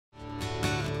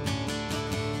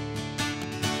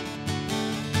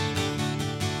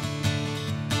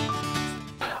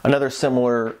Another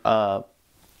similar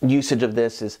usage of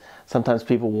this is sometimes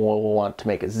people will want to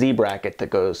make a Z-bracket that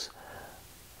goes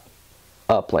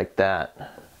up like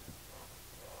that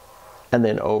and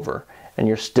then over, and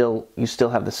you still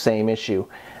have the same issue.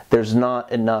 There's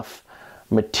not enough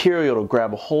material to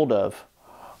grab a hold of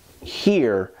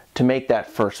here to make that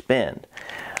first bend.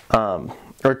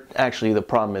 Or actually the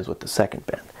problem is with the second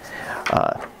bend.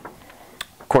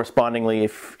 Correspondingly,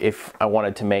 if I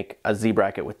wanted to make a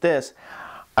Z-bracket with this,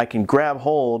 I can grab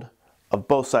hold of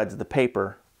both sides of the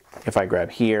paper if I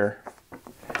grab here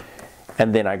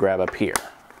and then I grab up here.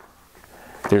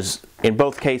 In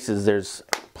both cases, there's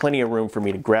plenty of room for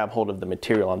me to grab hold of the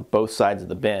material on both sides of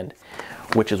the bend,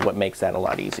 which is what makes that a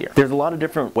lot easier. There's a lot of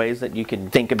different ways that you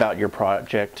can think about your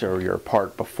project or your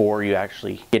part before you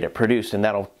actually get it produced, and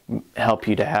that'll help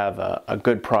you to have a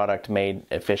good product made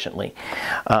efficiently.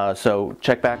 So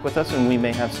check back with us and we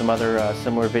may have some other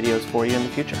similar videos for you in the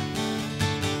future.